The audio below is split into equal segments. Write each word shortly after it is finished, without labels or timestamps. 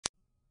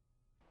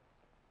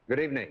Good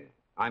evening.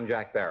 I'm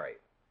Jack Barry.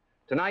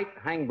 Tonight,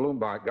 Hank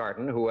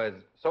Bloomgarten, who has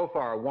so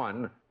far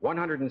won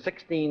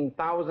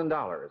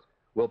 $116,000,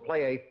 will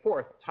play a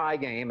fourth tie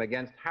game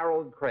against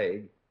Harold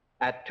Craig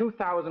at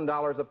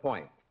 $2,000 a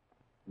point.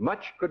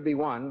 Much could be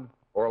won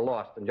or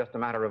lost in just a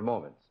matter of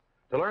moments.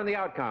 To learn the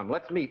outcome,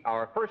 let's meet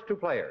our first two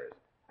players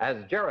as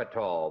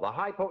Geritol, the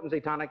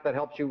high-potency tonic that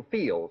helps you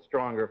feel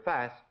stronger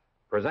fast,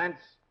 presents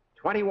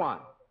 21.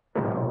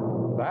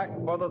 Back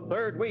for the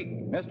third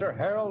week, Mr.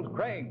 Harold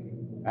Craig.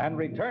 And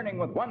returning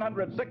with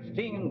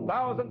 $116,000,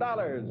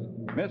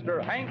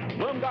 Mr. Hank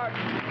Bloomgarten.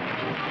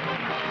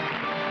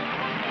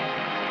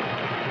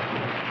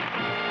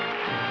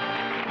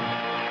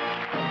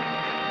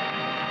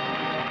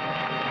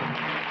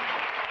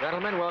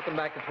 Gentlemen, welcome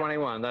back to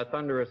 21. That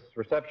thunderous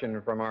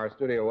reception from our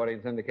studio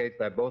audience indicates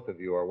that both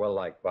of you are well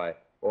liked by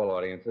all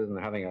audiences and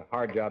having a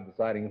hard job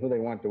deciding who they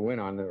want to win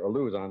on or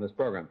lose on this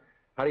program.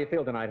 How do you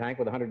feel tonight, Hank,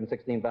 with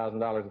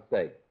 $116,000 at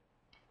stake?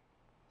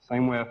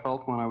 Same way I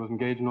felt when I was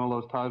engaged in all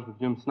those ties with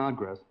Jim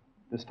Snodgrass.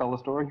 This tell the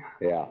story?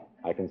 Yeah,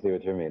 I can see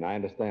what you mean. I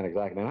understand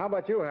exactly. And how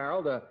about you,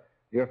 Harold?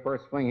 Your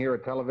first fling here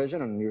at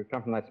television, and you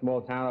come from that small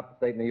town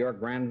upstate New York,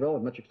 Granville.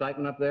 Much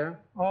excitement up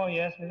there? Oh,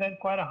 yes. We've had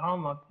quite a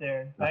hum up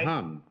there. A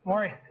hum?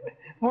 More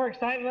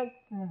excitement,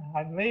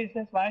 I believe,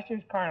 since last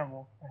year's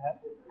carnival, perhaps.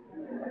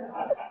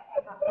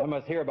 I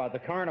must hear about the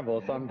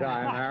carnival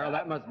sometime, Harold.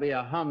 That must be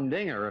a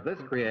humdinger if this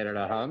created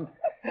a hum.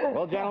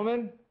 Well,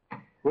 gentlemen,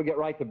 we'll get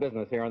right to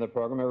business here on the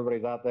program.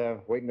 Everybody's out there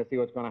waiting to see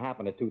what's going to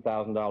happen at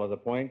 $2,000 a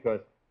point,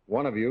 because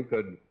one of you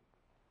could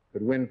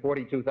win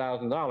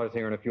 $42,000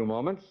 here in a few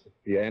moments if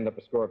you end up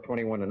a score of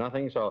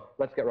 21-0. So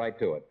let's get right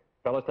to it.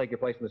 Fellas, take your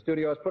place in the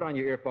studios, put on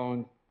your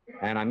earphones,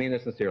 and I mean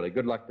this sincerely.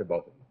 Good luck to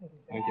both of you.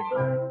 Thank you.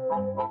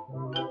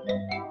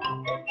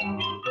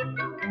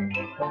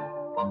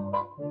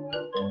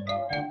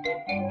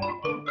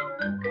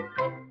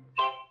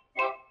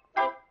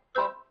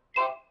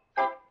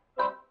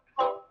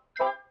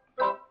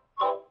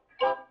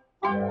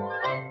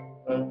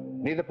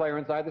 Neither player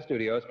inside the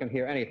studios can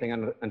hear anything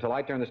until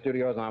I turn the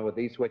studios on with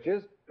these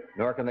switches,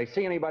 nor can they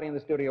see anybody in the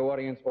studio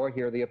audience or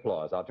hear the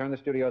applause. I'll turn the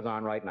studios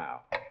on right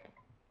now.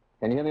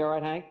 Can you hear me all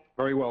right, Hank?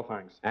 Very well,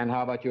 thanks. And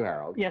how about you,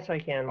 Harold? Yes, I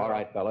can. All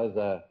right, fellas.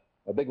 A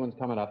big one's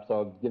coming up,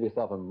 so give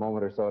yourself a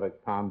moment or so to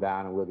calm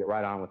down, and we'll get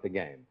right on with the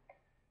game.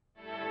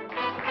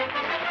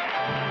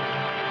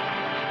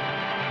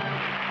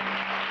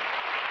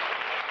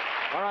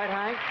 All right,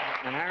 Hank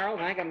and Harold.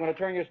 Hank, I'm going to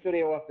turn your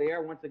studio off the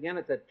air. Once again,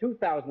 it's at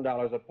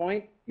 $2,000 a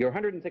point. Your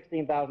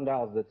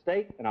 $116,000 is at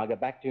stake, and I'll get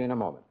back to you in a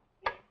moment.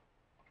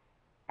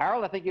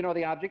 Harold, I think you know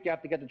the object. You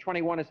have to get to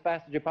 21 as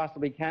fast as you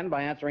possibly can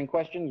by answering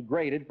questions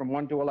graded from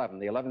 1 to 11.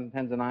 The 11s,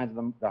 10s, and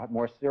 9s are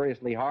more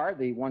seriously hard.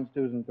 The 1s,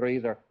 2s, and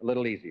 3s are a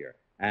little easier.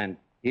 And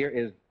here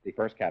is the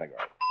first category.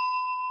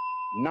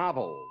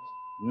 Novels.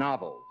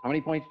 Novels. How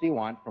many points do you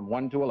want from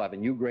 1 to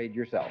 11? You grade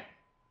yourself.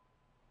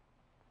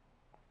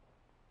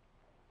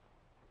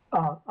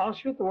 I'll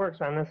shoot the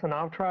works on this, and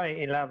I'll try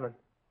 11.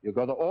 You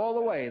go all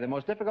the way. The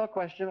most difficult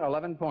question,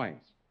 11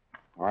 points.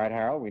 All right,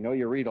 Harold, we know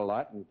you read a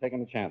lot, and you're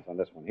taking a chance on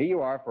this one. Here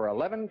you are for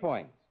 11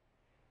 points.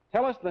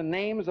 Tell us the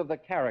names of the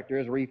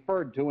characters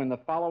referred to in the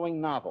following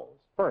novels.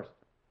 First,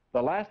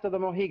 The Last of the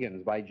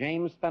Mohegans by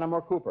James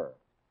Fenimore Cooper.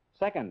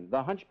 Second,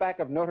 The Hunchback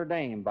of Notre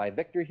Dame by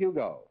Victor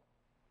Hugo.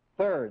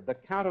 Third, The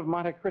Count of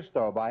Monte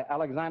Cristo by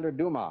Alexander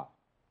Dumas.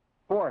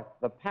 Fourth,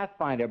 The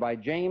Pathfinder by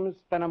James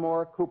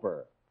Fenimore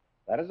Cooper.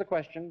 That is a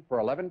question for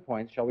 11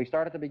 points. Shall we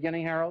start at the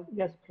beginning, Harold?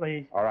 Yes,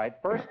 please. All right.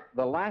 First,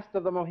 The Last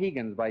of the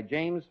Mohegans by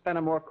James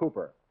Fenimore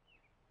Cooper.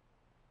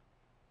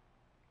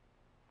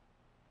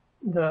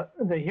 The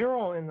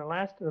hero in The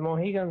Last of the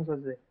Mohegans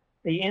was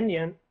the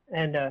Indian,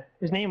 and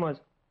his name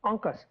was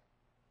Uncas.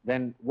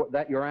 Then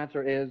your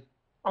answer is?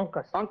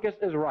 Uncas. Uncas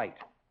is right.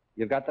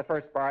 You've got the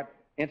first part.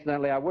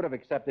 Incidentally, I would have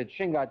accepted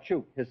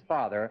Chingachgook, his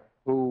father,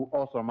 who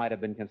also might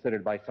have been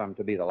considered by some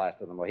to be the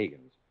last of the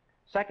Mohegans.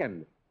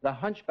 Second, The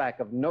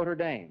Hunchback of Notre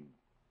Dame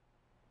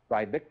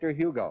by Victor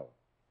Hugo.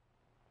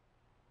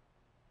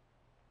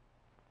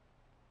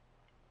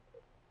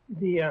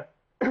 The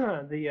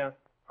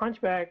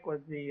Hunchback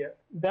was the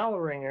bell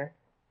ringer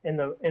in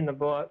the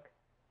book,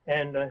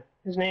 and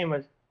his name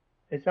was.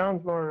 It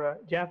sounds more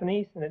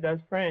Japanese than it does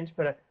French,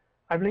 but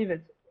I believe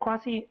it's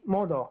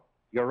Quasimodo.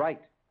 You're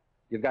right.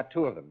 You've got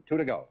 2 of them. 2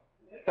 to go.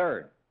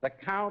 Third, The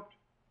Count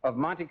of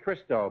Monte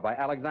Cristo by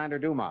Alexander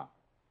Dumas.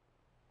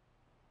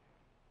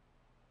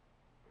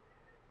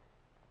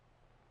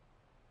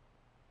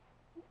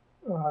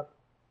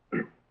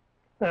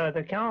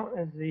 The Count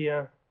is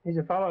he's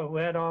a fellow who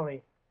had all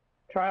the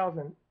trials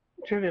and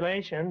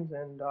tribulations,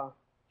 and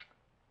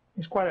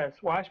he's quite a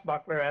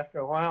swashbuckler after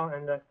a while,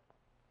 and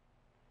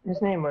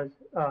his name was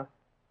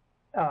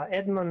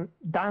Edmond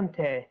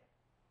Dante.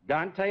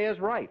 Dante is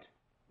right.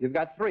 You've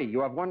got 3.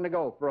 You have 1 to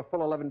go for a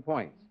full 11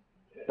 points.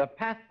 The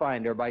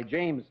Pathfinder by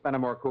James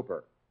Fenimore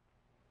Cooper.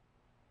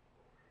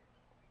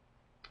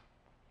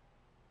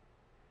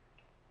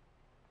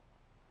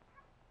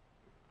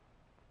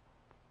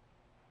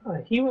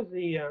 He was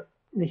the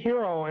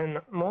hero in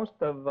most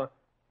of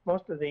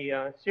most of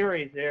the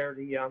series there,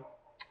 the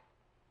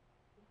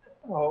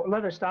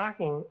leather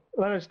stocking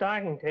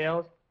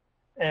tales,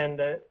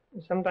 and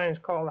sometimes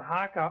called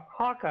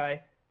Hawkeye,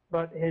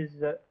 but his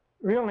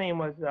real name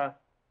was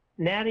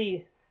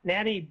Natty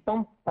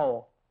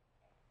Bumppo.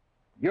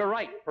 You're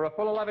right for a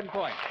full 11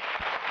 points.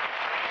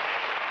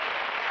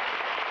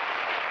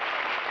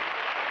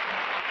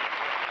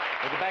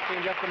 We'll get back to you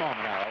in just a moment,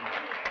 Harold.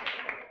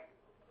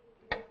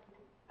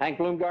 Hank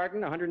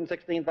Bloomgarden,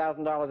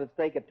 $116,000 at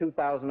stake at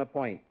 $2,000 a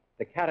point.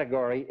 The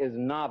category is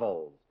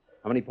novels.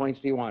 How many points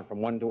do you want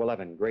from 1 to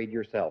 11? Grade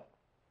yourself.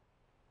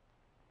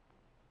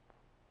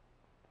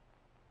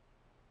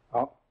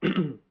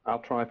 I'll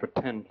try for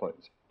 10,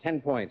 please.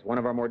 10 points, one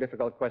of our more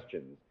difficult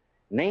questions.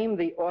 Name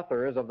the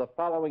authors of the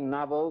following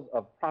novels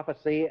of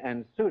prophecy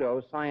and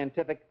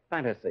pseudo-scientific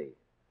fantasy.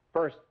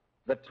 First,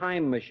 The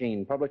Time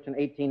Machine, published in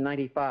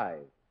 1895.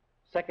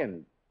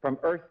 Second, From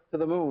Earth to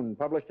the Moon,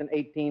 published in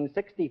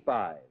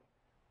 1865.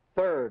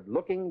 Third,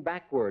 Looking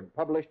Backward,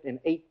 published in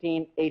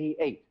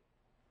 1888.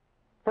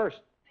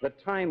 First, The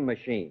Time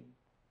Machine.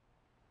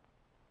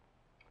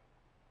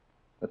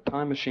 The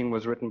Time Machine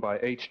was written by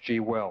H.G.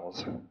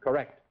 Wells.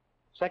 Correct.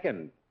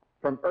 Second,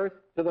 From Earth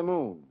to the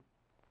Moon.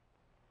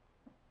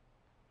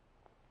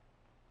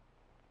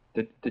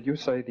 Did you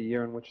say the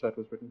year in which that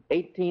was written?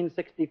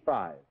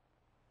 1865.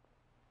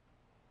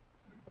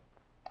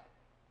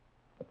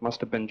 It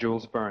must have been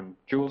Jules Verne.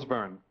 Jules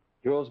Verne.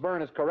 Jules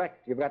Verne is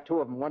correct. You've got 2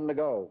 of them, 1 to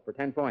go for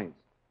 10 points.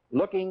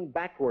 Looking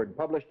Backward,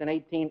 published in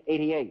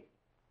 1888.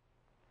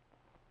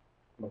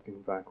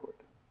 Looking Backward.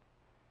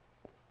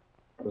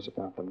 It was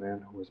about the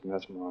man who was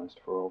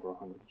mesmerized for over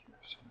 100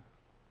 years.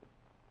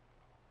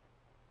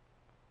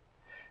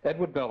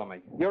 Edward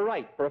Bellamy. You're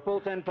right for a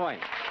full 10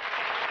 points.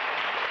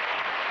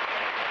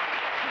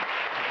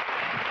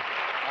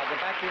 I'll get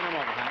back to you in a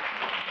moment, Hank.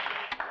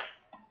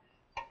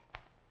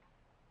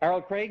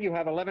 Harold Craig, you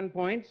have 11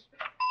 points.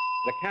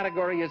 The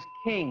category is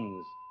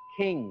kings.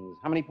 Kings.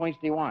 How many points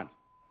do you want?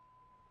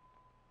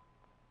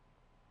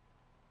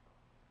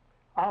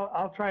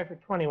 I'll try for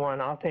 21.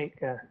 I'll take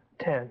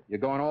 10. You're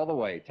going all the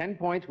way. 10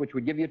 points, which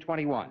would give you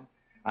 21.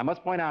 I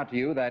must point out to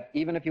you that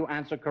even if you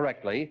answer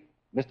correctly,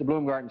 Mr.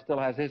 Bloomgarden still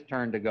has his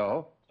turn to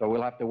go, so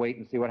we'll have to wait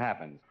and see what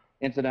happens.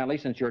 Incidentally,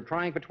 since you're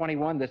trying for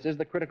 21, this is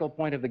the critical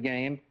point of the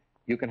game.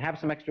 You can have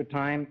some extra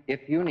time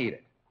if you need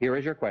it. Here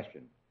is your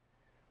question.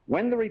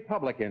 When the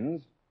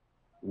Republicans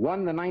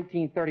won the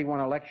 1931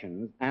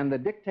 elections and the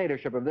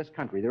dictatorship of this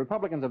country, the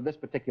Republicans of this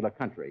particular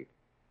country,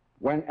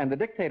 and the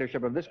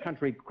dictatorship of this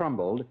country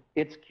crumbled,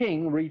 its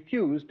king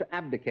refused to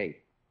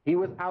abdicate. He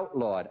was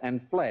outlawed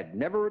and fled,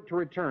 never to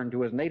return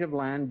to his native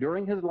land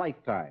during his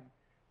lifetime.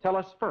 Tell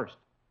us first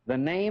the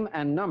name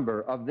and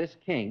number of this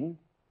king,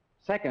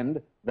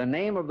 second, the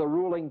name of the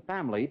ruling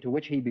family to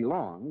which he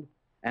belonged,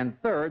 and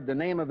third, the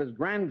name of his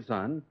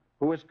grandson,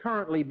 who is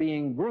currently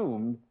being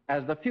groomed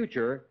as the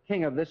future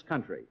king of this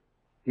country.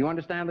 Do you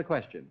understand the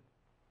question?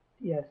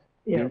 Yes,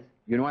 yes.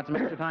 You want some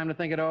extra time to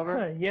think it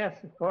over?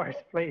 Yes, of course,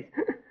 please.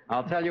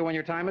 I'll tell you when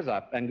your time is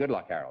up, and good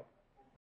luck, Harold.